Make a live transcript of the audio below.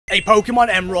A Pokemon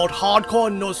Emerald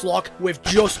Hardcore Nuzlocke with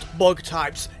just bug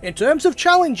types. In terms of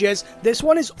challenges, this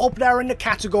one is up there in the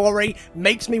category,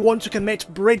 makes me want to commit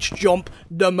bridge jump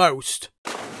the most.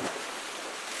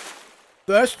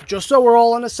 First, just so we're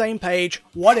all on the same page,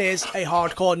 what is a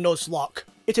Hardcore Nuzlocke?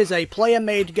 It is a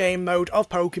player-made game mode of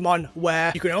Pokemon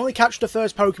where you can only catch the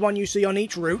first Pokemon you see on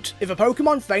each route. If a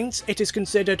Pokemon faints, it is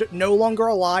considered no longer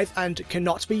alive and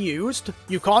cannot be used.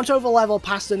 You can't overlevel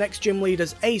past the next gym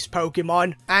leader's ace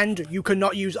Pokemon, and you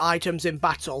cannot use items in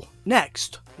battle.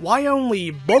 Next, why only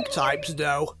bug types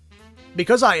though?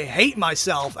 Because I hate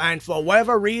myself, and for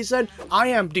whatever reason, I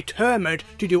am determined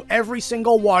to do every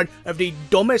single one of the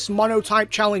dumbest monotype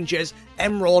challenges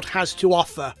Emerald has to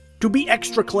offer. To be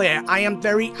extra clear, I am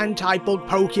very anti-bug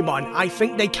Pokemon. I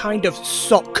think they kind of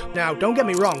suck. Now, don't get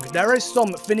me wrong, there is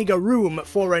some vinegar room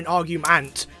for an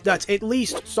argument that at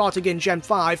least starting in Gen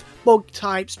 5, bug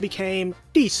types became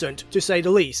decent, to say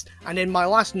the least. And in my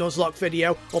last Nuzlocke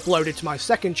video, uploaded to my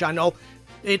second channel,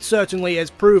 it certainly is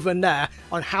proven there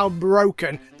on how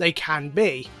broken they can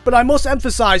be. But I must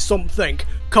emphasize something.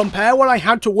 Compare what I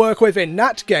had to work with in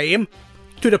that game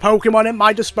to the Pokemon at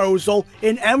my disposal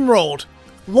in Emerald.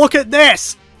 Look at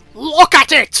this! Look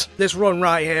at it! This run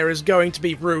right here is going to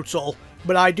be brutal,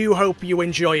 but I do hope you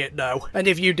enjoy it though. And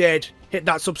if you did, hit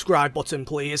that subscribe button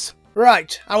please.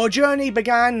 Right, our journey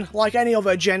began like any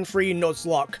other Gen 3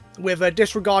 Nuzlocke, with a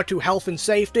disregard to health and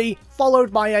safety,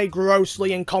 followed by a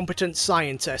grossly incompetent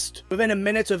scientist. Within a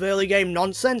minute of early game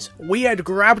nonsense, we had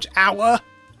grabbed our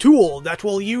tool that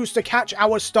we'll use to catch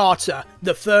our starter,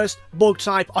 the first bug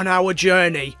type on our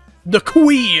journey, the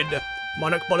Queen!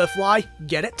 Monarch Butterfly,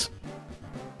 get it?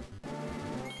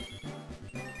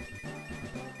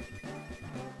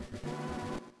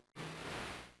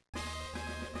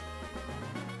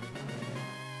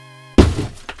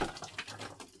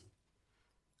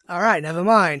 Alright, never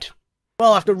mind.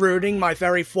 Well, after ruining my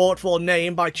very thoughtful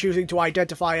name by choosing to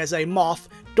identify as a moth,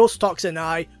 Dustox and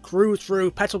I cruise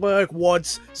through Petalburg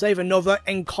Woods, save another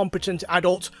incompetent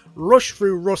adult, rush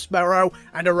through Rustbarrow,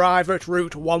 and arrive at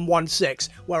Route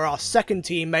 116, where our second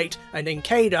teammate, an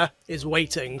Incada, is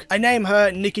waiting. I name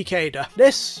her Nikikada.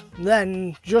 This,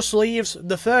 then, just leaves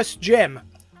the first gym,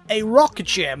 a rock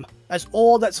gym, as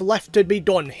all that's left to be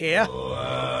done here.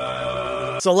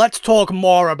 So let's talk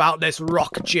more about this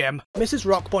rock gym. Mrs.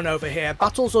 Rockbun over here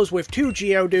battles us with 2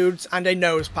 Geodudes and a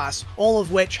Nosepass, all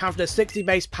of which have the 60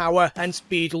 base power and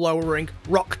speed lowering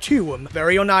Rock Tomb.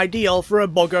 Very unideal for a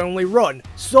bug-only run.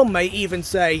 Some may even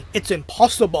say it's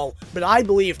impossible, but I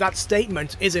believe that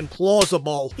statement is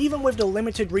implausible. Even with the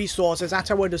limited resources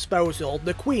at our disposal,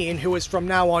 the Queen, who is from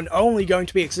now on only going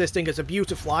to be existing as a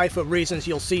Beautifly for reasons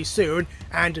you'll see soon,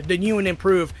 and the new and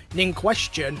improved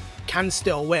Ninquestion, can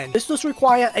still win. This does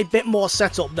require a bit more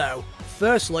setup though.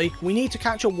 Firstly, we need to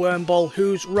catch a Wormbull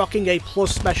who's rocking a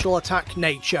plus special attack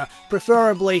nature,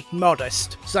 preferably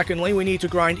modest. Secondly, we need to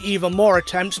grind even more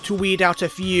attempts to weed out a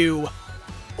few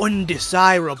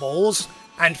undesirables.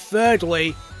 And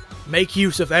thirdly, make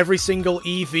use of every single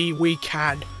EV we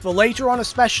can. For later on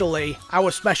especially,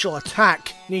 our special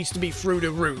attack needs to be through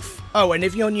the roof. Oh, and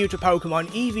if you're new to Pokemon,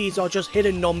 EVs are just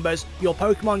hidden numbers your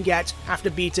Pokemon get after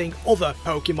beating other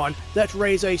Pokemon that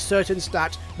raise a certain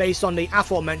stat based on the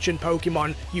aforementioned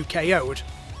Pokemon you KO'd.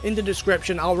 In the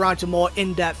description, I'll write a more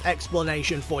in-depth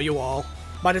explanation for you all.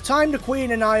 By the time the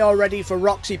Queen and I are ready for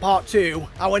Roxy Part 2,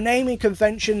 our naming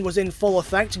convention was in full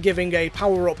effect, giving a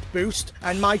power-up boost,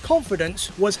 and my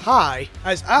confidence was high,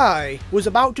 as I was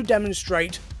about to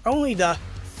demonstrate only the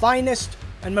finest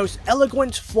and most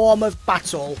eloquent form of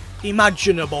battle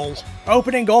imaginable.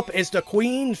 Opening up is the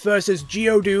Queen versus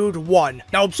Geodude 1.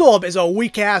 Now Absorb is a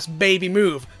weak-ass baby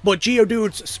move, but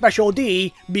Geodude's Special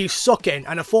D be sucking,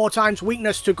 and a 4x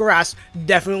weakness to grass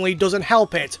definitely doesn't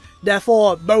help it.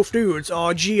 Therefore, both dudes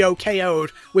are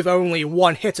Geo-KO'd with only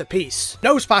 1 hit apiece.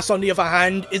 Nosepass, on the other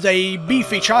hand, is a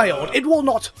beefy child. It will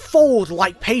not fold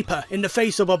like paper in the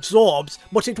face of Absorbs,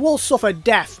 but it will suffer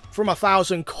death from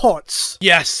 1,000 cuts.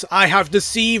 Yes, I have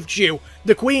deceived you.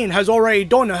 The Queen has already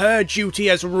done her duty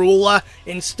as ruler.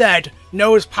 Instead,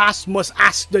 Nosepass must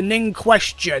ask the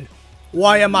Ninquestion,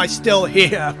 why am I still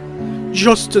here?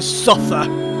 Just to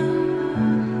suffer.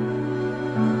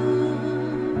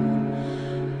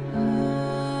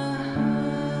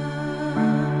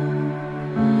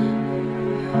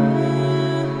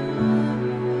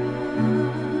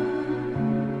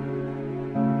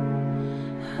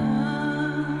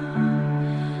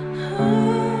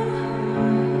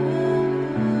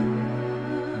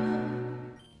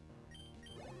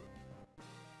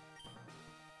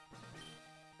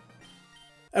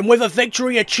 And with a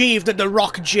victory achieved at the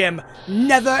Rock Gym,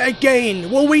 never again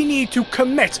will we need to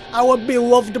commit our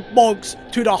beloved bugs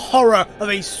to the horror of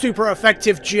a super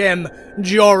effective gym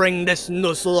during this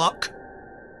Nuzlocke.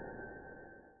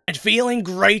 And feeling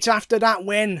great after that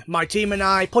win, my team and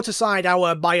I put aside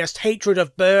our biased hatred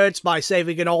of birds by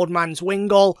saving an old man's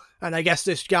wingle, and I guess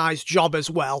this guy's job as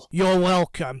well. You're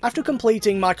welcome. After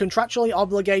completing my contractually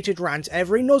obligated rant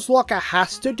every Nuzlocker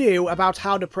has to do about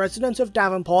how the president of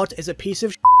Davenport is a piece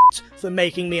of shit for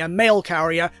making me a mail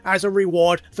carrier as a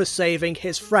reward for saving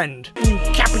his friend.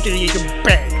 Capitalism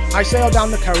bang! I sail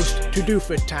down the coast to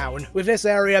Duford Town, with this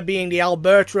area being the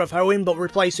Alberta of home but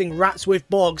replacing rats with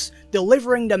bugs.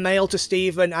 Delivering the mail to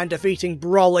Stephen and defeating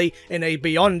Brolly in a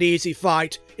beyond easy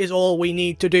fight is all we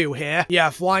need to do here. Yeah,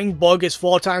 Flying Bug is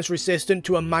 4 times resistant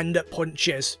to a man that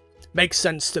punches. Makes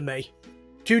sense to me.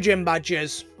 2 gym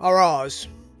badges are ours.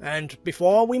 And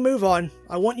before we move on,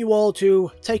 I want you all to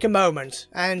take a moment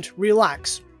and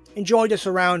relax. Enjoy the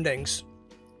surroundings.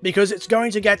 Because it's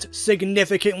going to get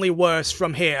significantly worse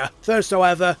from here. First,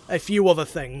 however, a few other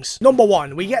things. Number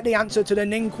 1, we get the answer to the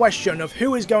Ning question of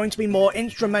who is going to be more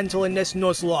instrumental in this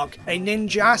Nuzlocke, a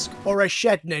Ninjask or a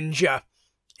Shed Ninja.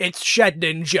 It's Shed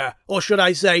Ninja, or should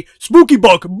I say, Spooky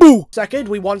Bug, boo! Second,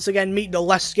 we once again meet the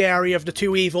less scary of the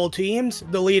 2 evil teams,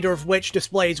 the leader of which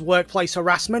displays workplace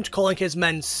harassment, calling his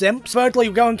men simps. Thirdly,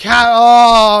 we go and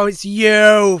oh, it's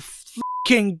you!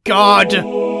 F***ing God!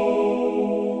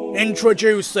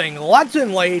 Introducing, lads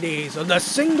and ladies, the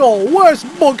single worst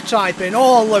bug type in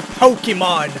all of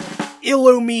Pokemon,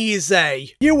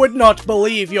 Illumise. You would not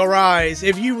believe your eyes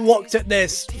if you looked at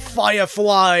this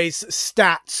Firefly's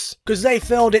stats, because they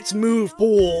filled its move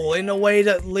pool in a way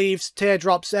that leaves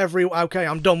teardrops everywhere. Okay,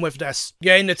 I'm done with this.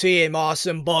 Get in the team,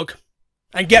 awesome bug.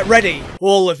 And get ready,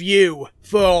 all of you,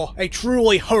 for a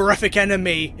truly horrific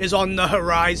enemy is on the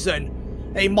horizon.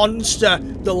 A monster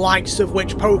the likes of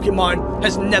which Pokemon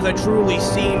has never truly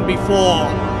seen before.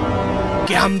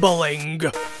 Gambling.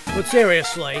 But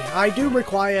seriously, I do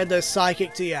require the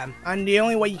Psychic TM, and the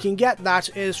only way you can get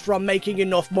that is from making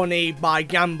enough money by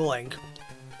gambling.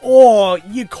 Or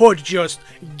you could just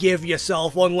give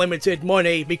yourself unlimited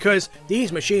money, because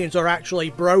these machines are actually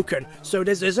broken, so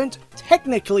this isn't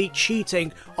technically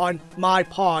cheating on my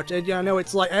part. And I know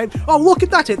it's like, oh look at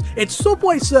that, it's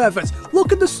Subway Surfers!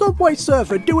 Look at the Subway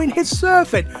Surfer doing his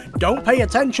surfing! Don't pay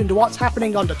attention to what's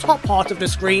happening on the top part of the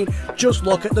screen, just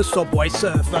look at the Subway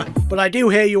Surfer. But I do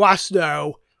hear you ask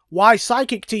though, why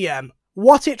Psychic TM?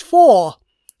 What it for?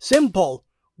 Simple.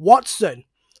 Watson.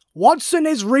 Watson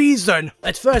is reason!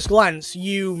 At first glance,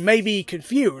 you may be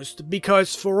confused,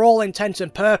 because for all intent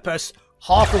and purpose,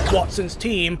 half of Watson's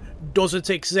team doesn't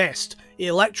exist.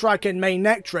 Electrike and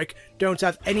Manectric don't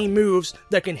have any moves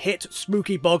that can hit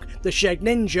Spooky Bug the Shed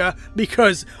Ninja,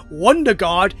 because Wonder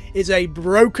Guard is a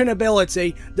broken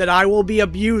ability that I will be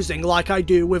abusing like I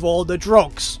do with all the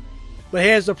drugs. But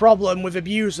here's the problem with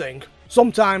abusing.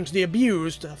 Sometimes the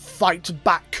abused fight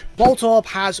back. Voltorb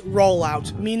has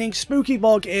rollout, meaning Spooky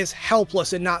Bug is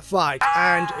helpless in that fight,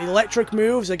 and electric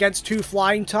moves against 2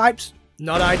 flying types,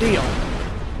 not ideal.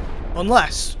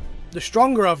 Unless, the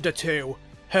stronger of the 2,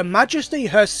 Her Majesty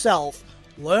herself,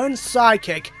 learns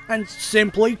Psychic and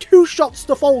simply 2-shots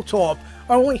the Voltorb,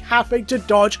 only having to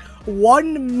dodge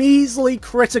 1 measly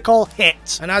critical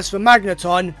hit. And as for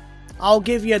Magneton, I'll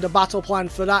give you the battle plan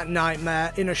for that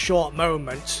nightmare in a short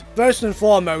moment. First and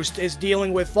foremost is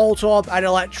dealing with Voltorb and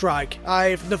Electrike.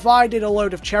 I've divided a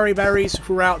load of cherry berries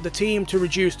throughout the team to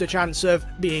reduce the chance of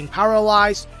being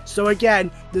paralyzed, so again,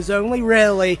 there's only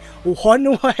really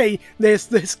one way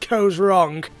this goes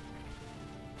wrong.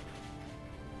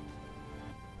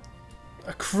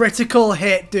 A critical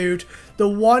hit, dude. The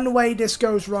one way this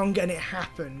goes wrong, and it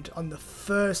happened on the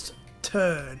first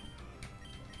turn.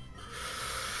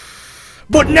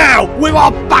 But now, with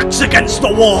our backs against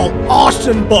the wall,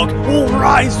 Arsenbug will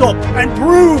rise up and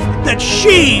prove that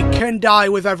she can die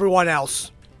with everyone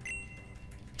else.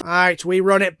 Alright, we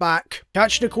run it back.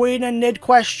 Catch the Queen and Nid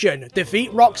question,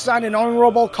 defeat Roxanne in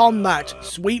honourable combat,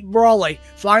 sweep Brolly,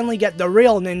 finally get the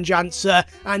real ninja answer,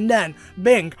 and then,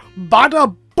 bing,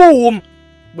 bada boom,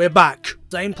 we're back.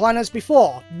 Same plan as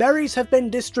before, berries have been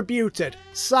distributed,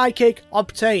 Psychic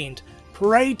obtained.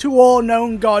 Pray to all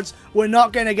known gods, we're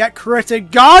not gonna get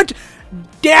critic. God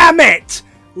damn it!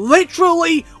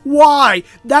 Literally, why?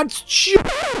 That's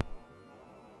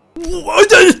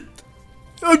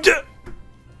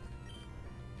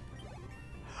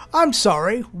I'm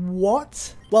sorry,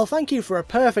 what? Well, thank you for a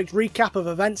perfect recap of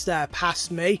events there,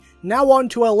 past me. Now on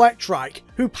to Electrike,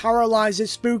 who paralyzes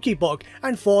Spooky Bug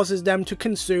and forces them to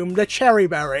consume the Cherry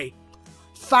Berry.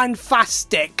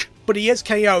 Fantastic! but he is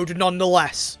KO'd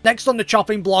nonetheless. Next on the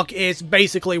chopping block is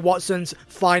basically Watson's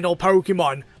final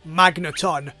Pokemon,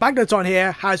 Magneton. Magneton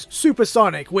here has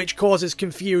Supersonic, which causes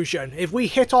confusion. If we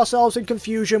hit ourselves in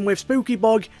confusion with Spooky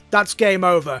Bug, that's game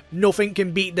over. Nothing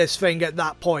can beat this thing at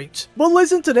that point. But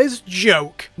listen to this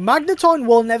joke. Magneton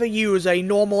will never use a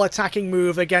normal attacking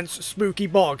move against Spooky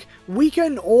Bug. We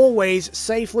can always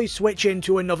safely switch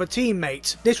into another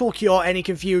teammate. This will cure any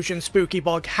confusion Spooky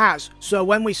Bug has, so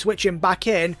when we switch him back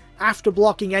in, after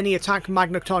blocking any attack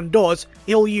Magneton does,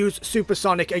 he'll use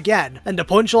Supersonic again. And the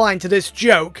punchline to this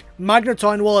joke,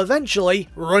 Magneton will eventually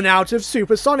run out of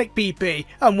Supersonic PP,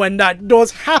 and when that does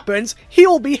happen,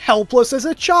 he'll be helpless as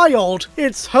a child.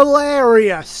 It's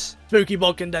hilarious. Spooky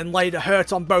Bug can then lay the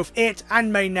hurt on both it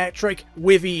and Manectric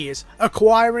with ease,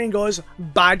 acquiring us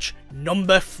badge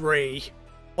number 3.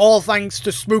 All thanks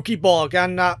to Spooky Bug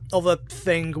and that other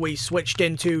thing we switched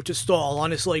into to stall.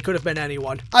 Honestly, could have been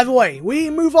anyone. Either way,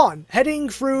 we move on, heading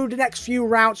through the next few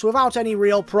routes without any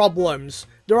real problems.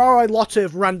 There are a lot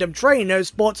of random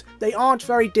trainers, but they aren't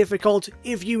very difficult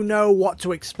if you know what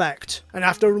to expect. And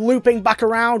after looping back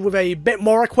around with a bit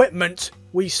more equipment,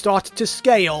 we start to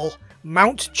scale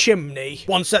Mount Chimney.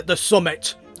 Once at the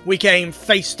summit, we came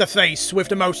face to face with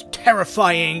the most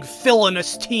terrifying,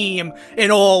 villainous team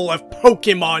in all of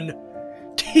Pokemon.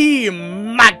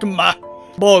 Team Magma!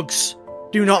 Bugs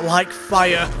do not like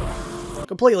fire.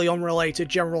 Completely unrelated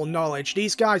general knowledge,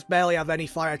 these guys barely have any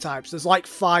fire types. There's like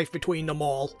 5 between them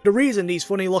all. The reason these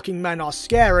funny looking men are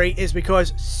scary is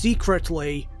because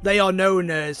secretly they are known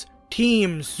as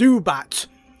Team Zubat.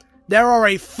 There are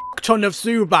a fuck ton of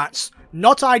Zubats.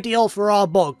 Not ideal for our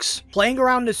bugs. Playing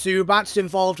around the Zubats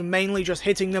involved mainly just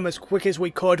hitting them as quick as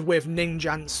we could with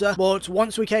Ninjancer, but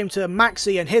once we came to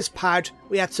Maxie and his pad,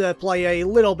 we had to play a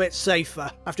little bit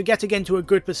safer. After getting into a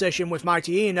good position with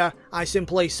Mightyena, I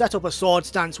simply set up a sword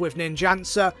stance with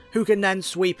Ninjancer, who can then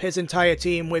sweep his entire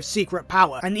team with Secret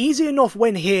Power. An easy enough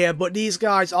win here, but these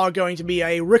guys are going to be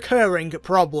a recurring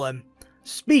problem.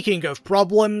 Speaking of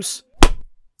problems,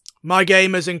 my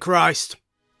game is in Christ.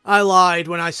 I lied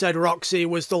when I said Roxy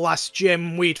was the last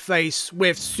gym we'd face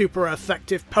with super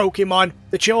effective Pokemon.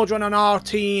 The children on our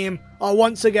team are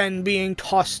once again being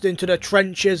tossed into the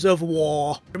trenches of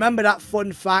war. Remember that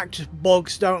fun fact,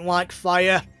 bugs don't like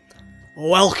fire?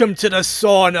 Welcome to the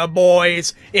sauna,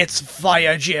 boys. It's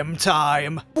fire gym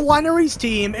time. Flannery's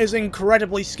team is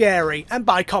incredibly scary, and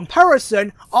by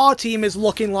comparison, our team is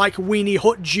looking like Weenie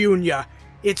Hut Jr.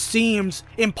 It seems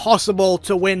impossible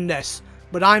to win this.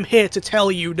 But I'm here to tell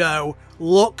you though,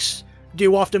 looks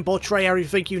do often portray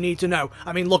everything you need to know.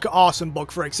 I mean, look at Arson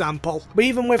Bug for example. But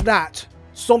even with that,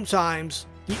 sometimes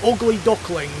the ugly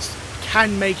ducklings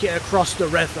can make it across the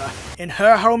river. In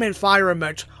her home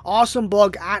environment, Arson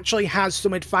Bug actually has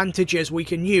some advantages we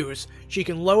can use. She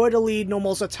can lower the lead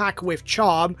Nummel's attack with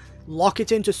Charm, lock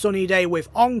it into Sunny Day with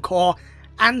Encore,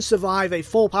 and survive a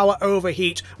full power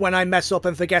overheat when I mess up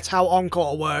and forget how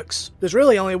Encore works. There's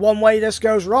really only one way this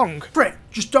goes wrong. Crit!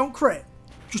 Just don't crit!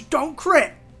 Just don't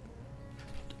crit!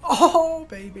 Oh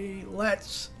baby,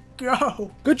 let's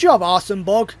go! Good job, Arson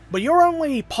Bug, but you're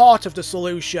only part of the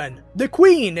solution. The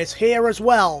Queen is here as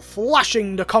well,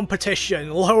 flashing the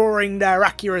competition, lowering their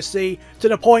accuracy to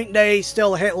the point they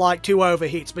still hit like 2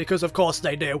 overheats, because of course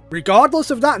they do.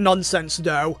 Regardless of that nonsense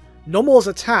though, Nummel's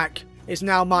attack is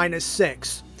now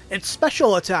 -6. Its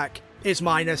special attack is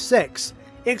 -6.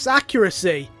 Its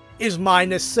accuracy is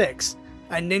 -6.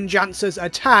 And Ninjancer's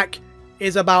attack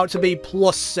is about to be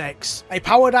 +6. A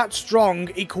power that strong,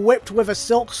 equipped with a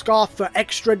Silk Scarf for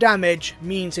extra damage,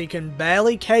 means he can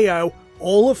barely KO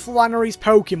all of Flannery's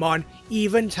Pokemon,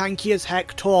 even tanky as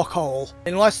heck Torkoal.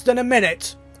 In less than a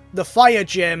minute, the Fire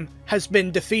Gym has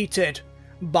been defeated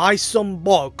by some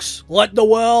bugs. Let the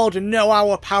world know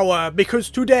our power, because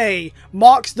today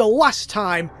marks the last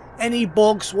time any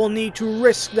bugs will need to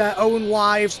risk their own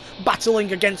lives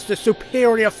battling against a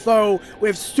superior foe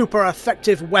with super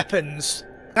effective weapons.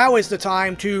 Now is the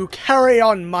time to carry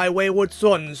on, my wayward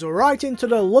sons, right into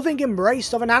the loving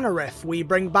embrace of an Anorith we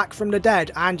bring back from the dead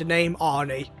and name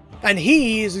Arnie. And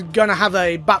he's gonna have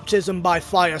a baptism by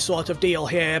fire sort of deal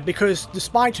here, because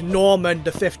despite Norman,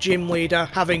 the 5th gym leader,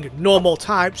 having normal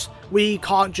types, we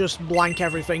can't just blank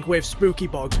everything with Spooky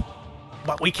Bug.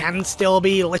 But we can still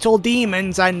be little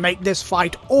demons and make this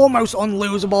fight almost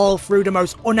unlosable through the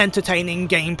most unentertaining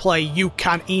gameplay you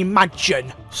can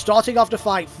imagine. Starting off the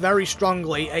fight very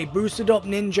strongly, a boosted up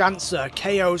Ninjancer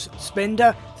KOs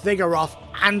Spinder, Vigoroth,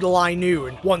 and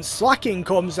Linoon. Once Slacking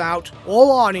comes out,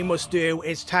 all Arnie must do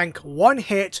is tank 1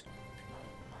 hit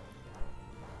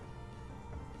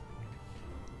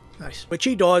Nice. Which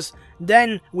he does.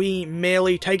 Then we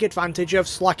merely take advantage of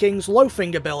Slacking's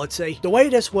loafing ability. The way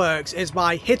this works is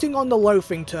by hitting on the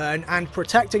loafing turn and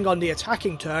protecting on the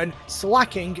attacking turn,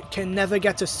 Slacking can never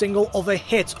get a single other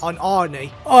hit on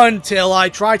Arnie. Until I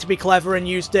try to be clever and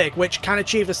use Dig, which can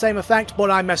achieve the same effect,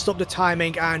 but I messed up the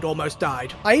timing and almost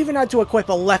died. I even had to equip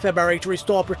a Leper Berry to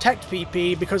restore Protect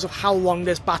PP because of how long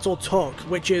this battle took,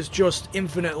 which is just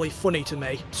infinitely funny to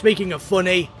me. Speaking of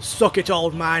funny, suck it,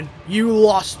 old man. You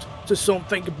lost to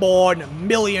something born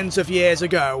millions of years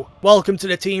ago. Welcome to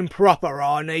the team proper,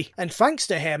 Arnie. And thanks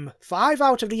to him, 5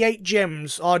 out of the 8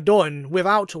 gyms are done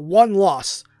without one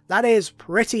loss. That is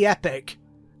pretty epic.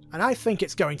 And I think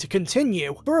it's going to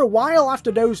continue. For a while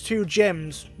after those 2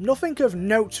 gyms, nothing of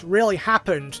note really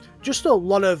happened. Just a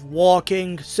lot of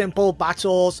walking, simple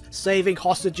battles, saving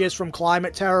hostages from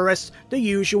climate terrorists, the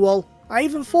usual. I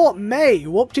even thought, May,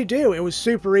 whoop-de-doo, it was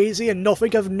super easy and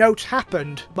nothing of note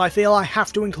happened, but I feel I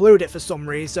have to include it for some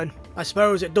reason. I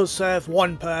suppose it does serve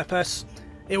one purpose.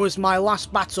 It was my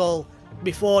last battle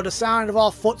before the sound of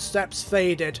our footsteps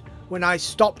faded, when I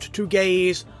stopped to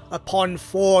gaze upon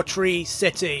Four Tree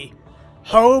City,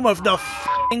 home of the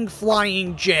f***ing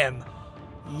flying gym.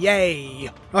 Yay.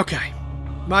 Okay,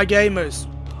 my gamers,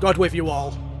 God with you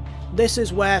all. This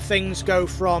is where things go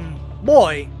from,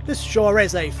 boy, this sure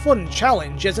is a fun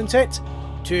challenge, isn't it?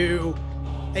 To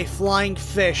a flying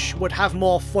fish would have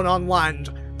more fun on land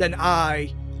than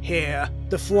I here.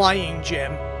 The flying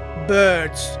gym,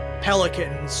 birds,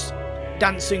 pelicans,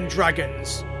 dancing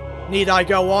dragons. Need I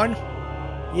go on?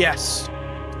 Yes.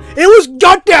 It was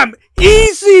goddamn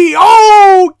easy!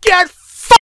 Oh, get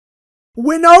f***!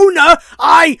 Winona,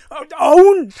 I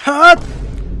own her!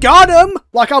 Got him!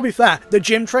 Like, I'll be fair, the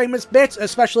gym trainers bit,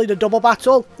 especially the double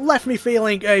battle, left me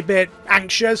feeling a bit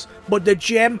anxious, but the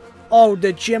gym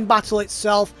battle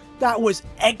itself, that was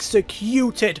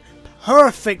executed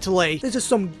perfectly. This is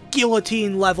some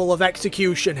guillotine level of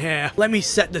execution here. Let me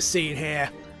set the scene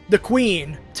here. The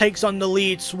Queen takes on the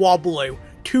lead Swablu,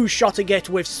 two-shotting it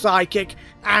with Psychic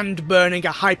and burning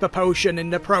a Hyper Potion in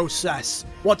the process.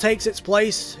 What takes its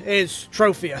place is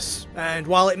Tropheus, and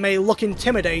while it may look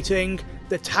intimidating,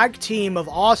 the tag team of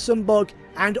Awesome Bug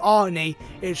and Arnie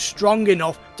is strong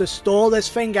enough to stall this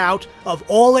thing out of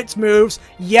all its moves.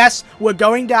 Yes, we're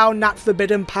going down that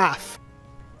forbidden path.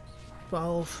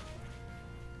 12.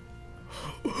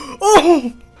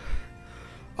 Oh!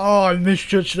 Oh, I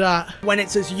misjudged that. When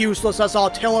it's as useless as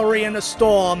artillery in a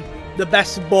storm, the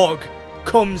best bug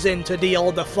comes in to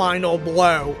deal the final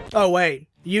blow. Oh wait,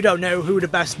 you don't know who the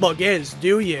best bug is,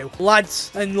 do you?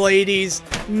 Lads and ladies,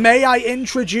 may I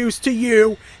introduce to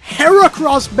you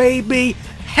Heracross, baby!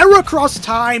 Heracross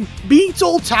time,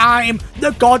 Beetle time,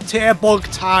 the god tier bug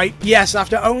type. Yes,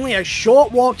 after only a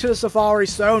short walk to the Safari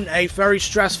Zone, a very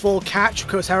stressful catch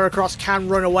because Heracross can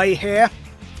run away here.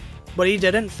 But he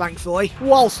didn't, thankfully.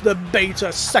 Whilst the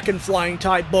beta second flying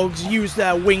type bugs use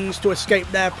their wings to escape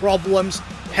their problems,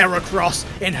 Heracross,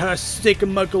 in her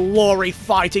Sigma Glory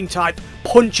fighting type,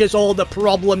 punches all the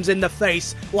problems in the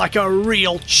face like a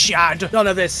real Chad. None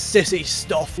of this sissy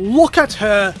stuff. Look at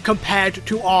her compared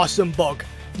to Awesome Bug.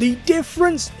 The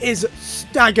difference is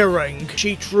staggering.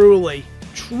 She truly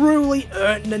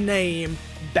earned the name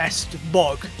Best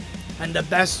Bug. And the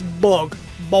Best Bug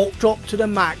bulked up to the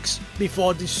max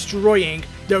before destroying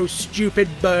those stupid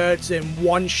birds in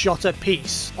one shot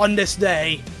apiece. On this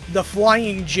day, the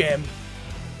flying gym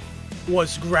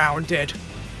was grounded.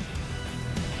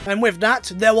 And with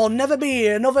that, there will never be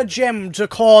another gym to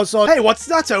cause us— Hey, what's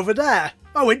that over there?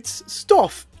 Oh, it's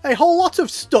stuff. A whole lot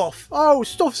of stuff. Oh,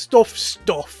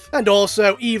 stuff. And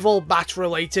also evil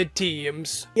bat-related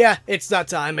teams. Yeah, it's that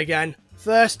time again.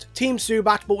 First, Team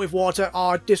Zubat but with water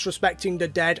are disrespecting the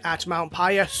dead at Mount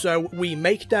Pyre, so we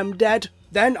make them dead.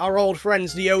 Then our old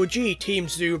friends, the OG Team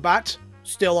Zubat,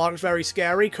 still aren't very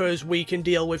scary because we can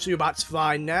deal with Zubats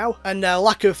fine now. And their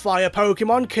lack of fire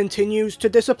Pokemon continues to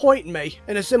disappoint me.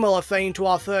 In a similar vein to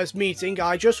our first meeting,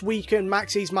 I just weakened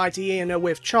Maxie's Mighty Ina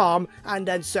with Charm and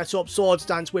then set up Swords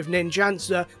Dance with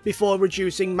Ninjanza before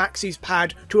reducing Maxie's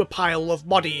pad to a pile of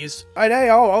bodies. And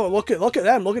hey, look at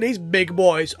them, look at these big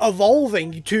boys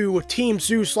evolving to Team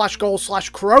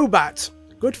Zoo/Gold/Crobat.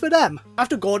 Good for them.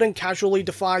 After Gordon casually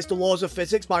defies the laws of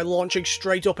physics by launching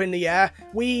straight up in the air,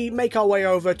 we make our way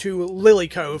over to Lily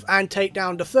Cove and take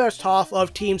down the first half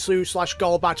of Team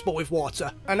Slue/Golbat but with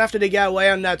water. And after they get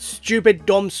away on that stupid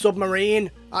dumb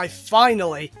submarine, I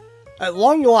finally, at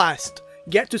long last,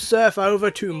 get to surf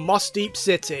over to Moss Deep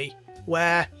City,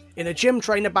 where, in a gym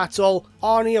trainer battle,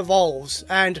 Arnie evolves,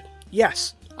 and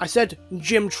yes, I said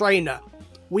gym trainer.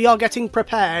 We are getting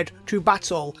prepared to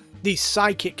battle the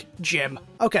Psychic Gym.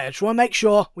 Okay, I just want to make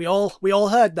sure we all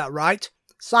heard that right.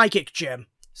 Psychic Gym.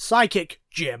 Psychic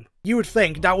Gym. You would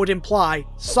think that would imply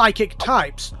Psychic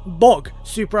types. Bug,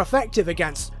 super effective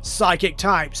against Psychic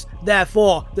types.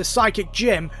 Therefore, the Psychic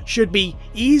Gym should be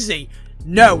easy.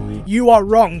 No, you are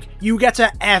wrong. You get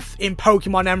a F in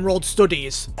Pokemon Emerald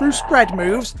Studies. Through spread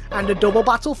moves, and a double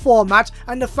battle format,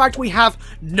 and the fact we have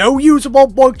no usable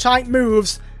bug-type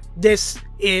moves, this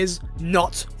is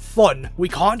not fun. We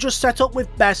can't just set up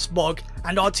with Best Bug,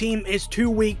 and our team is too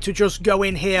weak to just go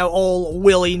in here all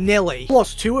willy-nilly.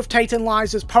 Plus, 2 of Tate and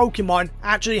Liza's Pokemon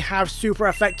actually have super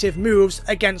effective moves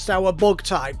against our bug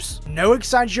types. No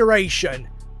exaggeration.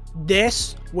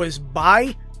 This was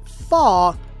by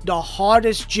far the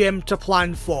hardest gym to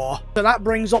plan for. So that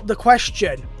brings up the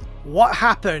question, what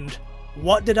happened?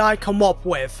 What did I come up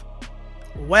with?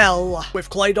 Well, with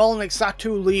Claydol and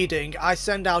Xatu leading, I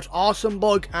send out Awesome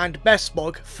Bug and Best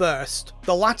Bug first.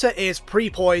 The latter is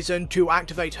pre-poisoned to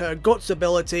activate her Guts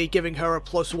ability, giving her a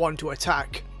 +1 to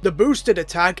attack. The boosted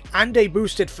attack and a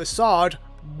boosted facade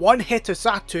one-hit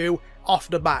Xatu off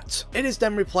the bat. It is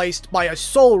then replaced by a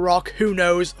Soul Rock, who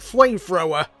knows,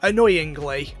 Flamethrower,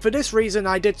 annoyingly. For this reason,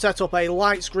 I did set up a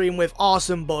light screen with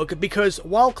Awesome Bug, because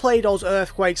while Claydol's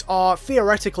Earthquakes are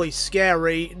theoretically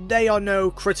scary, they are no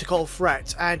critical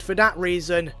threat, and for that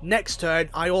reason, next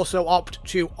turn, I also opt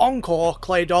to Encore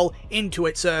Claydol into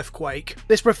its Earthquake.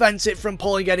 This prevents it from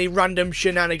pulling any random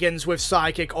shenanigans with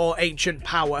Psychic or Ancient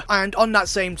Power, and on that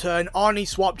same turn, Arnie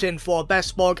swapped in for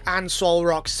Best Bug and Soul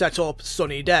Rock set up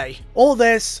Sunny Day. All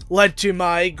this led to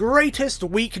my greatest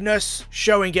weakness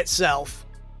showing itself.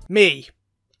 Me.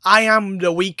 I am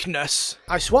the weakness.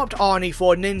 I swapped Arnie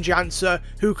for Ninjancer,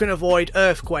 who can avoid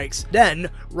Earthquakes. Then,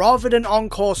 rather than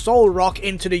Encore Soul Rock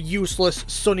into the useless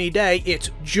Sunny Day it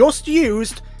just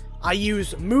used, I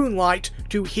used Moonlight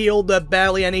to heal the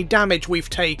barely any damage we've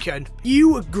taken.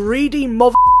 You greedy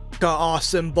mother...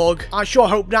 Awesome Bug. I sure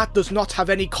hope that does not have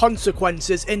any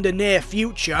consequences in the near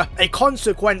future. A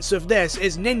consequence of this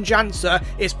is Ninjancer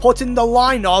is put in the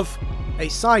line of a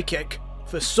Psychic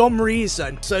for some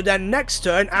reason. So then next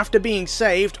turn, after being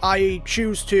saved, I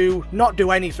choose to not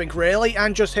do anything really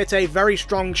and just hit a very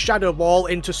strong Shadow Ball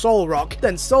into Soul Rock.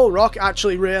 Then Soul Rock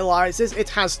actually realizes it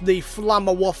has the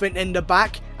Flamawuffin in the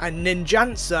back, and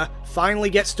Ninjancer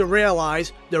finally gets to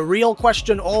realize the real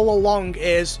question all along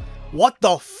is, what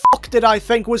the fuck did I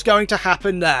think was going to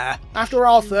happen there? After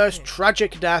our first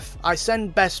tragic death, I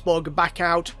send Best Bug back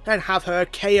out and have her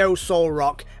KO Soul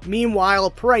Rock, meanwhile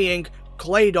praying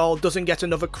Claydol doesn't get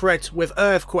another crit with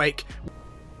Earthquake.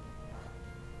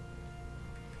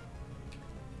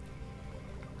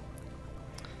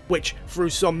 Which,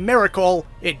 through some miracle,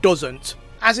 it doesn't.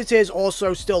 As it is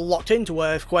also still locked into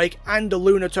Earthquake, and the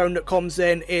Lunatone that comes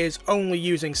in is only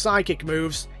using Psychic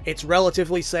moves, it's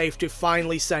relatively safe to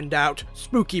finally send out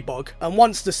Spooky Bug. And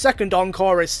once the second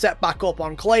Encore is set back up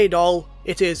on Claydol,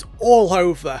 it is all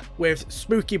over, with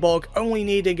Spooky Bug only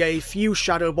needing a few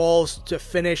Shadow Balls to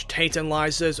finish Tate and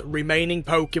Liza's remaining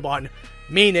Pokemon,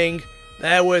 meaning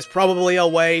there was probably a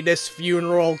way this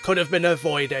funeral could have been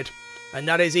avoided, and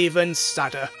that is even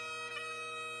sadder.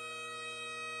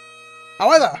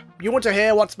 However, you want to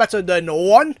hear what's better than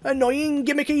one annoying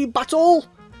gimmicky battle?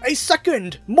 A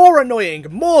second, more annoying,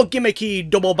 more gimmicky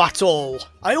double battle.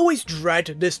 I always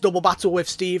dread this double battle with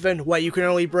Steven, where you can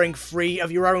only bring 3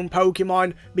 of your own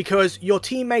Pokemon, because your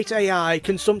teammate AI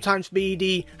can sometimes be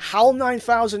the HAL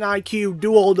 9000 IQ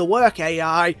do all the work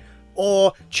AI,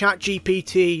 or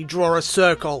ChatGPT draw a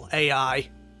circle AI.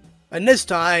 And this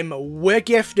time, we're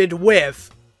gifted with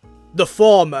the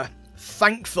former.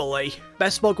 Thankfully,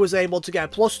 Best Bug was able to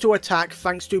get +2 attack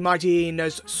thanks to Mighty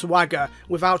Hyena's Swagger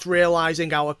without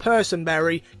realising our Person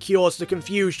Berry cures the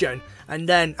confusion, and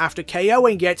then after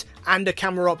KOing it and a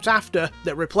Camerupt after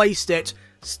that replaced it,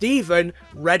 Steven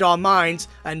read our minds,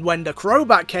 and when the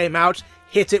Crobat came out,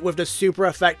 hit it with the super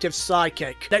effective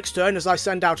Psychic. Next turn, as I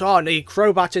send out Arnie,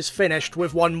 Crobat is finished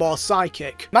with 1 more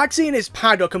Psychic. Maxie and his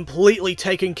pad are completely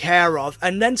taken care of,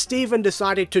 and then Steven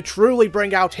decided to truly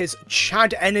bring out his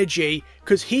Chad energy,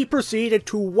 because he proceeded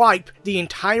to wipe the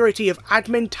entirety of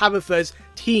Admin Tabitha's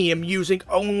team using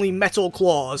only Metal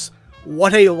Claws.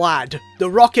 What a lad. The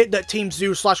rocket that Team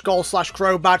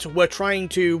Zoo/Gold/Crobat were trying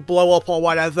to blow up or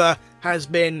whatever has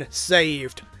been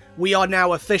saved. We are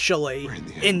now officially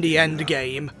in the end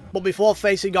game. But before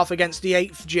facing off against the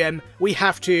 8th gym, we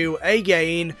have to,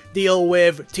 again, deal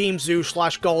with Team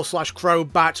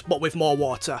Zoo/Gold/Crobat, but with more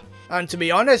water. And to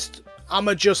be honest,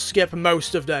 I'ma just skip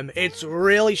most of them. It's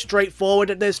really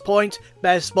straightforward at this point.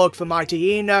 Best Bug for Mighty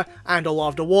Hyena and a lot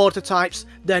of the water types,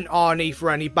 then Arnie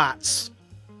for any bats.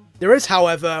 There is,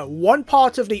 however, one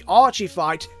part of the Archie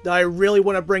fight that I really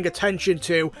want to bring attention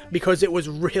to because it was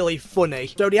really funny.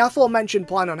 So the aforementioned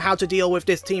plan on how to deal with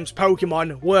this team's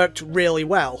Pokemon worked really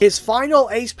well. His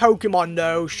final ace Pokemon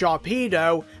though,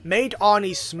 Sharpedo, made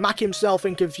Arnie smack himself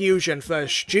in confusion for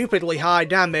stupidly high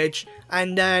damage,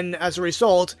 and then, as a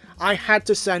result, I had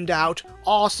to send out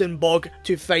Arsonbug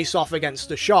to face off against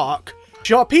the Shark.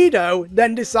 Sharpedo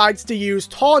then decides to use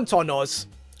Taunt on us.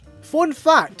 Fun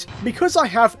fact, because I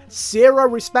have zero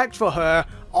respect for her,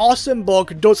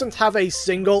 Arsonbug doesn't have a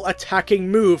single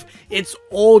attacking move, it's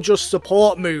all just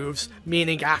support moves,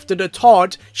 meaning after the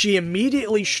taunt, she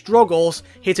immediately struggles,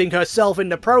 hitting herself in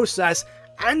the process,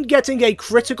 and getting a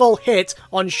critical hit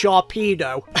on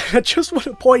Sharpedo. I just want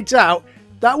to point out,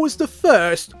 that was the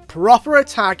first proper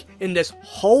attack in this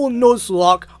whole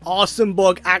Nuzlocke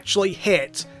Arsonbug actually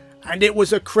hit. And it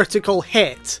was a critical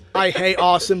hit. I hate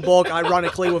Arsonbug,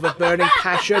 ironically, with a burning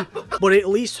passion, but at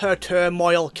least her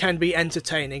turmoil can be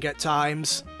entertaining at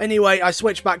times. Anyway, I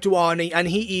switch back to Arnie, and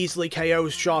he easily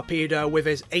KOs Sharpedo with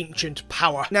his ancient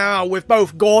power. Now, with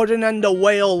both Gordon and the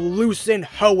whale loose in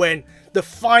Hoenn, the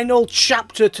final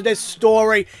chapter to this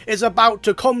story is about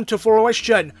to come to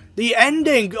fruition. The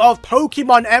ending of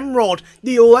Pokemon Emerald,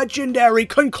 the legendary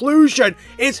conclusion,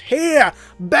 is here!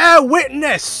 Bear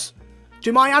witness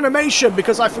to my animation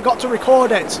because I forgot to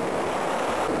record it.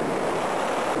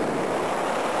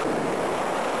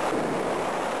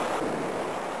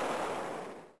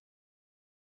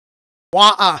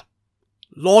 Water.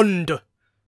 Lond.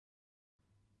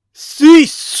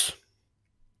 Cease.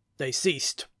 They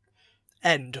ceased.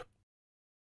 End.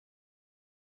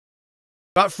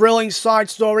 That thrilling side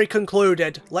story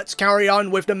concluded. Let's carry on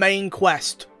with the main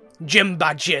quest. Gym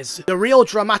badges. The real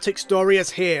dramatic story is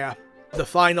here. The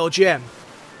final gym.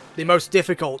 The most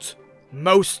difficult.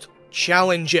 Most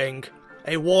challenging.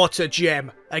 A water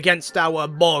gym against our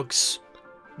bugs.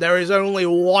 There is only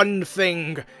one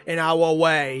thing in our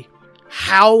way.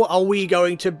 How are we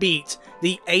going to beat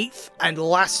the 8th and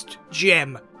last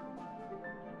gym?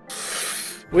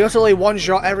 We utterly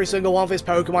one-shot every single one of his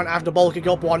Pokemon after bulking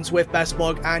up once with Best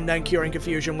Bug and then curing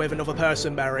confusion with another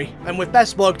Person Berry. And with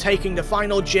Best Bug taking the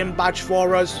final gym badge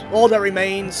for us, all that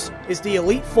remains is the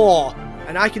Elite Four.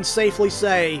 And I can safely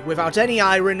say, without any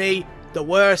irony, the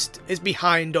worst is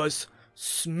behind us.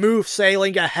 Smooth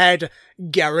sailing ahead,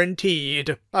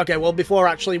 guaranteed. Okay, well, before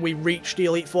actually we reach the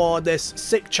Elite Four, this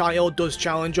sick child does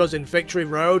challenge us in Victory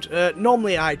Road.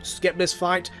 Normally I'd skip this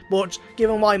fight, but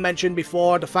given what I mentioned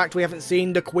before, the fact we haven't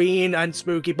seen the Queen and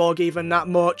Spooky Bug even that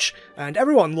much, and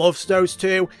everyone loves those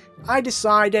two, I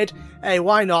decided, hey,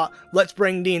 why not, let's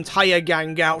bring the entire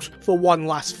gang out for one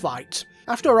last fight.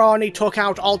 After Arnie took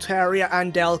out Altaria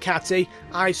and Delcatty,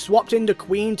 I swapped in the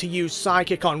Queen to use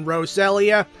Psychic on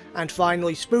Roselia, and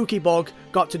finally Spooky Bug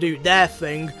got to do their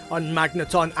thing on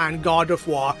Magneton and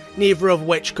Gardevoir, neither of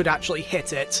which could actually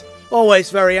hit it. Always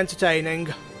very entertaining.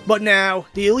 But now,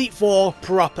 the Elite Four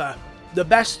proper. The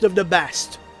best of the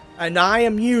best. And I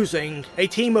am using a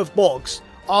team of bugs,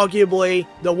 arguably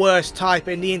the worst type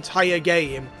in the entire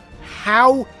game.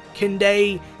 How can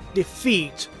they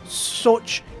defeat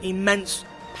such immense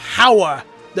power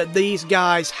that these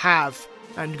guys have,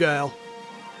 and girl?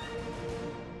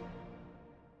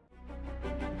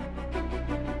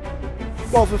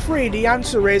 Well, for free, the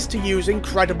answer is to use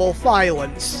Incredible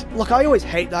Violence. Look, I always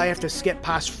hate that I have to skip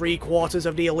past 3/4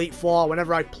 of the Elite Four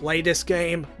whenever I play this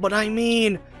game, but I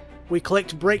mean, we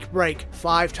clicked Brick Break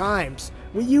 5 times.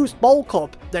 We used Bulk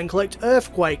Up, then clicked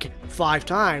Earthquake 5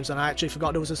 times, and I actually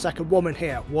forgot there was a second woman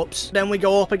here, whoops. Then we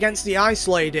go up against the Ice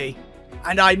Lady,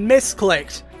 and I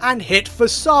misclicked and hit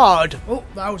Facade. Oh,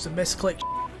 that was a misclick.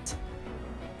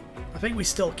 I think we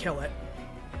still kill it.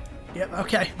 Yep,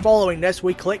 okay. Following this,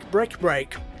 we click Brick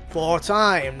Break 4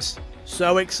 times.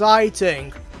 So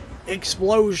exciting.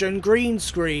 Explosion green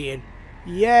screen.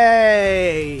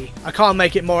 Yay! I can't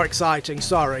make it more exciting,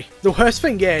 sorry. The worst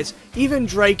thing is, even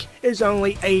Drake is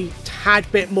only a tad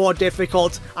bit more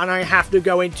difficult, and I have to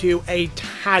go into a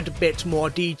tad bit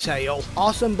more detail.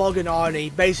 Arsonbug and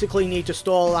Arnie basically need to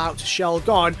stall out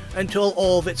Shelgon until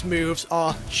all of its moves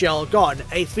are Shelgon,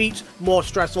 a feat more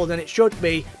stressful than it should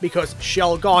be because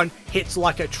Shelgon hits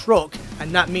like a truck,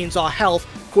 and that means our health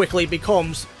quickly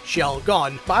becomes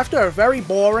Shelgon. But after a very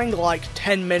boring, like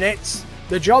 10 minutes,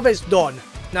 the job is done.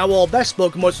 Now all Best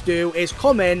Bug must do is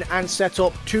come in and set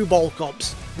up 2 bulk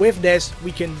ups. With this,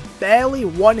 we can barely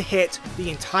one-hit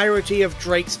the entirety of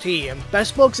Drake's team.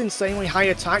 Bestbug's insanely high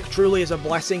attack truly is a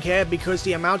blessing here because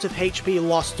the amount of HP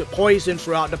lost to poison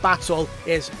throughout the battle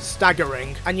is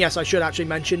staggering. And yes, I should actually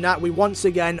mention that we once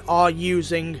again are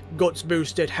using Guts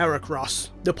boosted Heracross.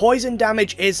 The poison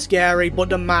damage is scary, but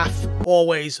the math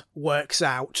always works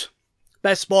out.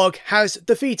 Bestbug has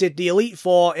defeated the Elite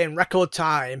Four in record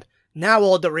time. Now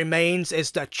all that remains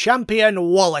is the champion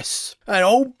Wallace. And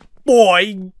oh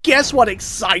boy, guess what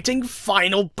exciting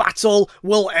final battle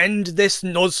will end this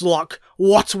Nuzlocke?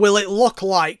 What will it look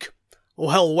like?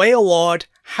 Well, Wailord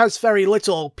has very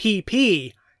little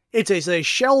PP. It is a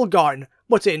shell gun,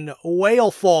 but in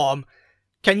whale form.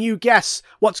 Can you guess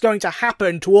what's going to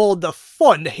happen to all the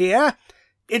fun here?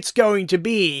 It's going to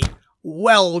be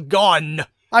well gone.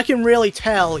 I can really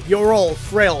tell you're all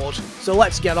thrilled, so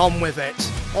let's get on with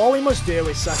it. All we must do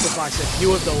is sacrifice a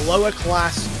few of the lower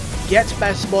class, get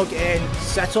Bestbug in,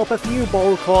 set up a few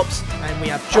bowl cups, and we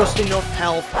have just enough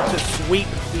health to sweep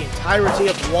the entirety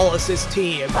of Wallace's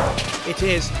team. It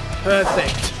is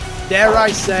perfect. Dare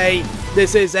I say,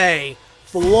 this is a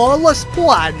flawless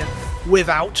plan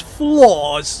without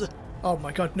flaws. Oh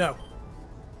my god, no.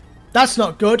 That's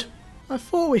not good. I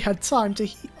thought we had time to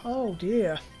oh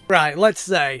dear. Right, let's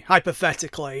say,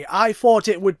 hypothetically, I thought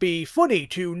it would be funny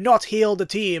to not heal the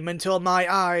team until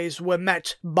my eyes were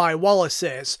met by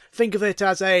Wallace's. Think of it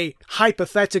as a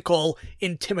hypothetical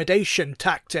intimidation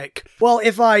tactic. Well,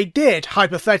 if I did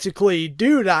hypothetically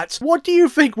do that, what do you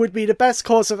think would be the best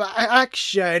course of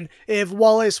action if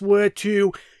Wallace were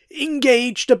to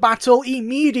engage the battle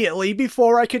immediately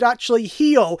before I could actually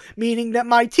heal, meaning that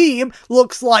my team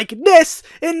looks like this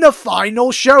in the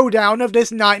final showdown of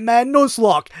this Nightmare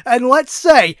Nuzlocke? And let's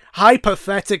say,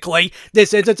 hypothetically,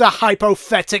 this isn't a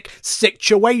hypothetical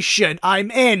situation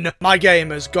I'm in. My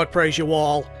gamers, God praise you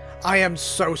all, I am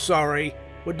so sorry,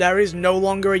 but there is no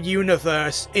longer a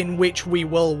universe in which we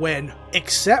will win.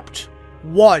 Except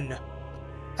one.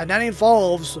 And that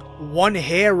involves one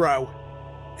hero.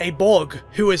 A bug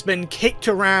who has been kicked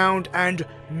around and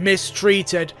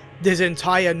mistreated this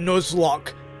entire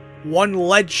Nuzlocke. One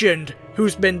legend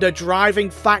who's been the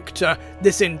driving factor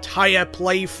this entire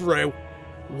playthrough.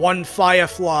 One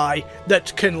Firefly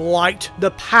that can light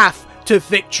the path to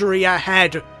victory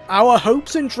ahead. Our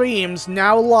hopes and dreams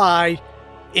now lie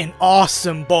in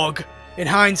Awesome Bug. In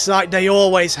hindsight, they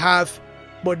always have,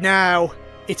 but now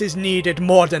it is needed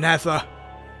more than ever.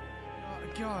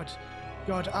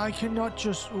 God, I cannot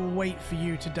just wait for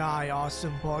you to die,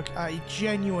 Awesome Bug. I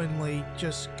genuinely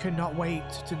just cannot wait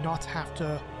to not have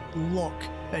to look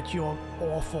at your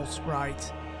awful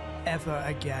sprite ever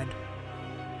again.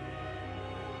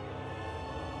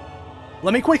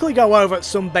 Let me quickly go over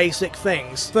some basic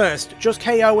things. First, just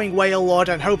KOing Wailord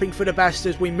and hoping for the best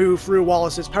as we move through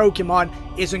Wallace's Pokemon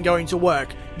isn't going to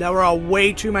work. There are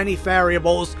way too many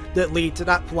variables that lead to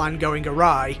that plan going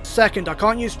awry. Second, I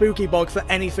can't use Spooky Bug for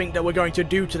anything that we're going to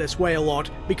do to this Wailord,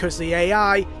 because the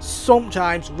AI,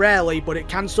 sometimes, rarely, but it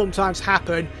can sometimes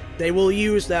happen, they will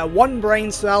use their one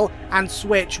brain cell and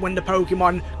switch when the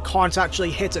Pokemon can't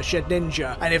actually hit a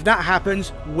Shedinja. And if that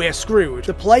happens, we're screwed.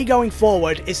 The play going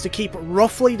forward is to keep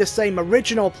roughly the same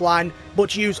original plan,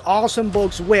 but use Awesome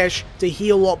Bug's wish to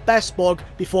heal up Bestbug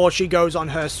before she goes on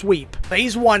her sweep.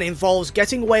 Phase 1 involves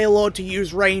getting Wailord to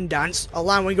use Rain Dance,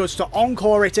 allowing us to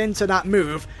encore it into that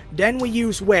move, then we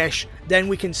use Wish, then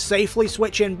we can safely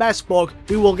switch in Bestbug,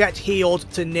 who will get healed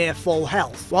to near full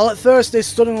health. While at first this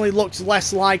suddenly looks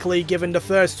less likely given the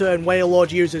first turn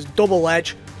Wailord uses Double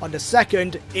Edge, on the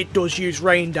second it does use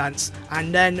Rain Dance,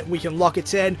 and then we can lock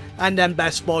it in, and then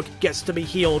Bestbug gets to be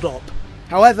healed up.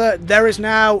 However, there is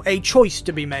now a choice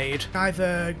to be made.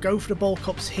 Either go for the bulk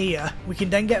ups here, we can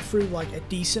then get through like a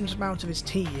decent amount of his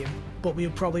team, but we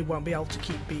probably won't be able to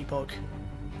keep B-Bug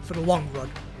for the long run.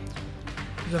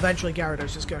 Because eventually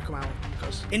Gyarados is going to come out.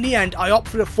 Because in the end, I opt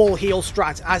for the full heal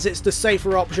strat as it's the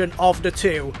safer option of the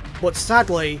two, but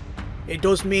sadly, it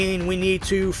does mean we need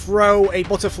to throw a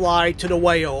butterfly to the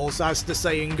whales, as the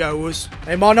saying goes.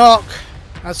 A monarch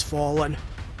has fallen.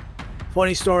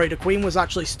 Funny story, the Queen was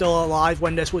actually still alive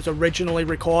when this was originally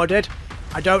recorded.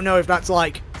 I don't know if that's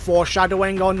like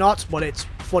foreshadowing or not, but it's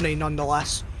funny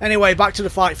nonetheless. Anyway, back to the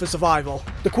fight for survival.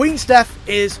 The Queen's death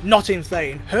is not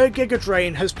insane. Her Giga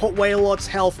Drain has put Wailord's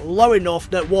health low enough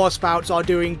that Warspouts are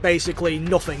doing basically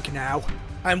nothing now.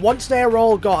 And once they are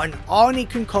all gone, Arnie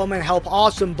can come and help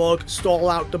Awesome Bug stall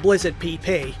out the Blizzard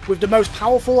PP. With the most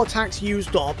powerful attacks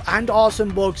used up, and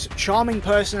Awesome Bug's charming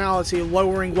personality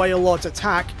lowering Wailord's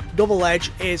attack, Double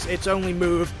Edge is its only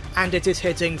move and it is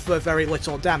hitting for very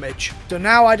little damage. So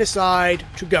now I decide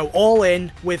to go all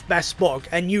in with Best Bug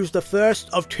and use the first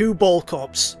of 2 bulk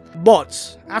ups.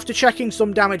 But after checking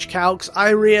some damage calcs,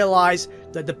 I realise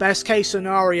that the best case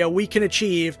scenario we can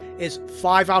achieve is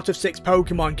 5 out of 6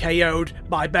 Pokemon KO'd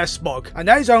by Best Bug. And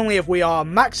that is only if we are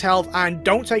max health and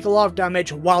don't take a lot of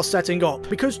damage while setting up.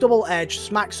 Because Double Edge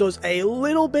smacks us a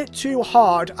little bit too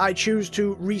hard, I choose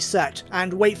to reset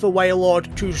and wait for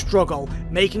Wailord to struggle,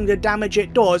 making the damage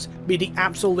it does be the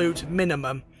absolute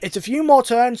minimum. It's a few more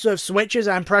turns of switches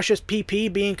and precious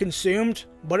PP being consumed,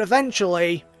 but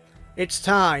eventually, it's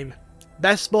time.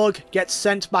 Best Bug gets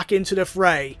sent back into the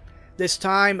fray, this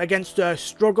time against a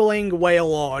struggling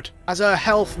Wailord. As her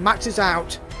health maxes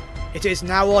out, it is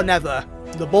now or never.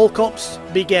 The bulk ups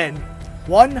begin.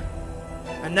 1,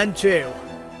 and then 2.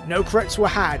 No crits were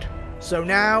had, so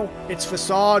now it's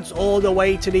facades all the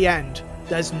way to the end.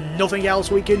 There's nothing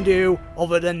else we can do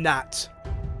other than that.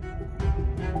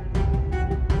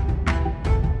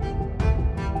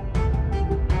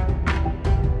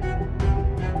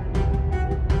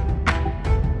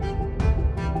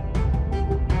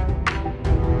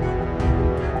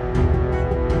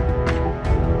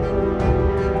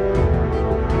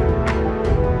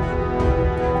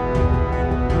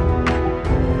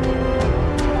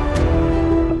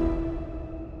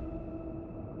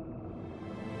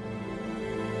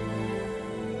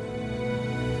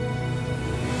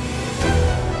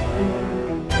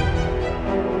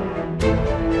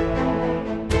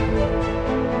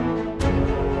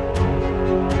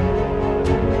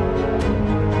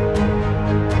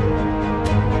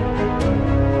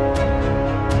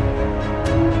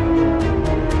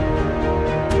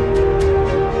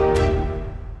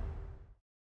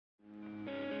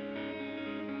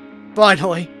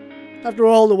 Finally, after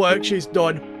all the work she's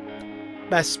done,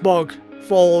 Best Bug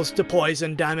falls to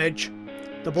poison damage.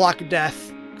 The Black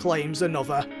Death claims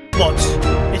another. But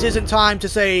it isn't time to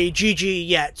say GG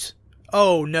yet.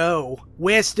 Oh no,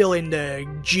 we're still in the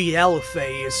GL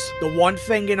phase. The one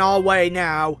thing in our way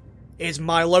now is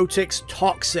Milotic's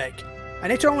Toxic,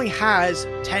 and it only has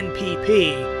 10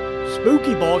 PP.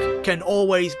 Spooky Bug can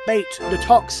always bait the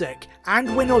Toxic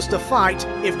and win us the fight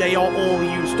if they are all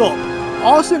used up.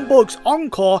 Arson Bug's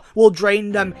Encore will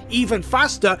drain them even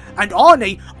faster, and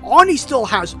Arnie still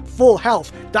has full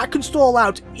health. That can stall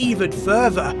out even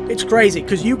further. It's crazy,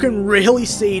 because you can really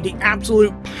see the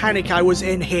absolute panic I was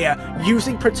in here,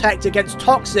 using Protect against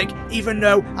Toxic, even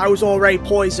though I was already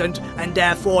poisoned, and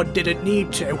therefore didn't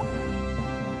need to.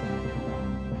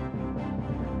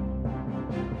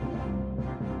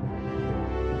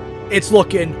 It's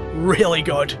looking really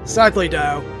good. Sadly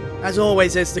though, as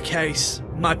always is the case,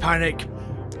 my panic,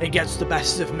 it gets the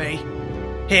best of me.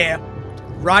 Here,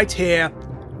 right here,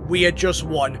 we had just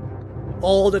won.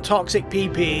 All the toxic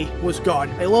PP was gone.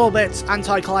 A little bit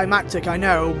anticlimactic, I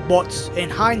know, but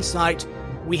in hindsight,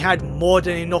 we had more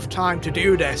than enough time to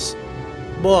do this.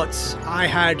 But I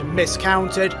had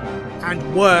miscounted,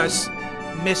 and worse,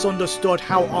 misunderstood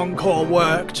how Encore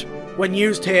worked. When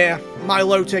used here,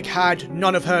 Milotic had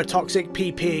none of her toxic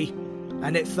PP,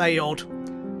 and it failed.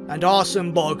 And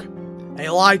Arson Bug, a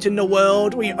light in the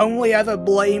world we only ever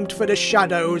blamed for the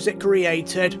shadows it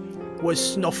created,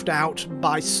 was snuffed out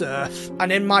by Surf.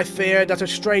 And in my fear that a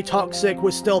stray Toxic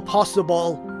was still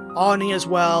possible, Arnie as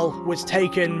well was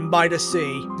taken by the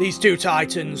sea. These two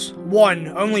titans, one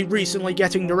only recently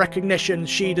getting the recognition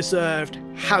she deserved,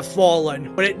 have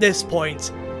fallen. But at this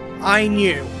point, I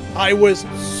knew, I was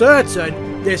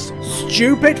certain, this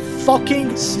stupid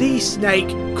fucking sea snake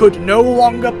could no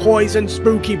longer poison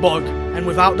Spooky Bug. And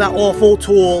without that awful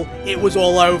tool, it was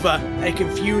all over. A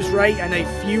confused Ray and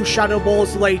a few Shadow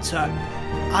Balls later,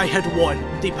 I had won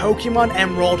the Pokemon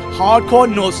Emerald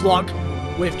Hardcore Nuzlocke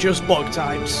with just bug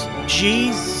types.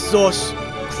 Jesus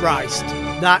Christ,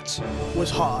 that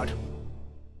was hard.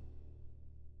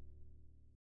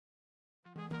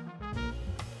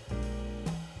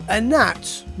 And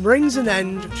that brings an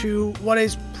end to what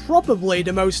is probably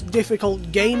the most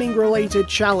difficult gaming-related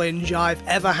challenge I've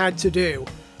ever had to do.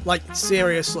 Like,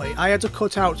 seriously, I had to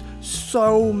cut out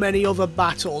so many other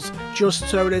battles just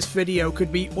so this video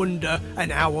could be under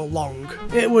an hour long.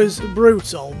 It was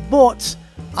brutal, but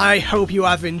I hope you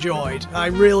have enjoyed. I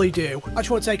really do. I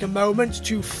just want to take a moment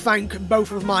to thank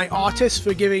both of my artists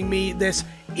for giving me this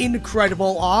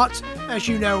incredible art. As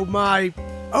you know, my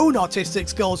own artistic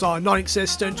skills are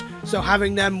non-existent, so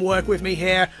having them work with me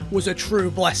here was a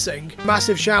true blessing.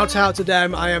 Massive shout out to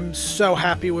them. I am so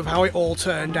happy with how it all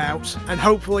turned out, and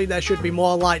hopefully there should be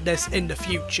more like this in the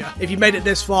future. If you made it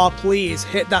this far, please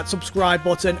hit that subscribe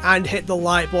button and hit the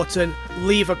like button,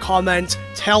 leave a comment,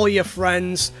 tell your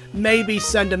friends, maybe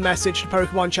send a message to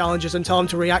Pokemon Challengers and tell them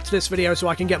to react to this video so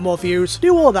I can get more views.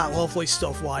 Do all that lovely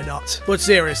stuff, why not? But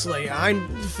seriously, I'm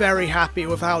very happy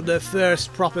with how the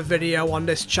first proper video on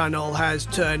this channel has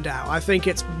turned out. I think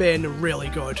it's been really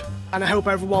good. And I hope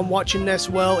everyone watching this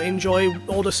will enjoy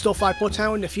all the stuff I put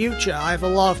out in the future. I have a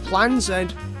lot of plans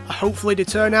and hopefully they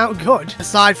turn out good.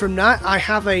 Aside from that, I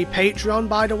have a Patreon,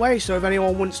 by the way, so if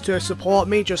anyone wants to support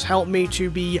me, just help me to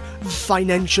be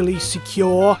financially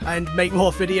secure and make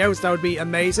more videos, that would be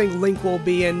amazing. Link will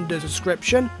be in the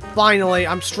description. Finally,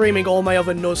 I'm streaming all my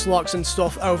other Nuzlocks and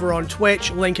stuff over on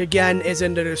Twitch. Link again is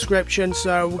in the description,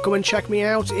 so go and check me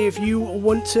out if you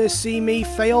want to see me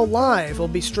fail live. I'll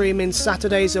be streaming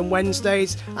Saturdays and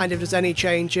Wednesdays, and if there's any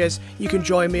changes, you can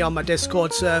join me on my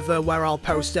Discord server where I'll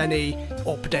post any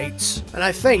updates. And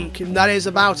I think that is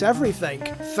about everything.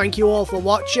 Thank you all for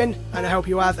watching, and I hope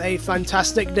you have a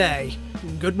fantastic day.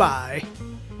 Goodbye.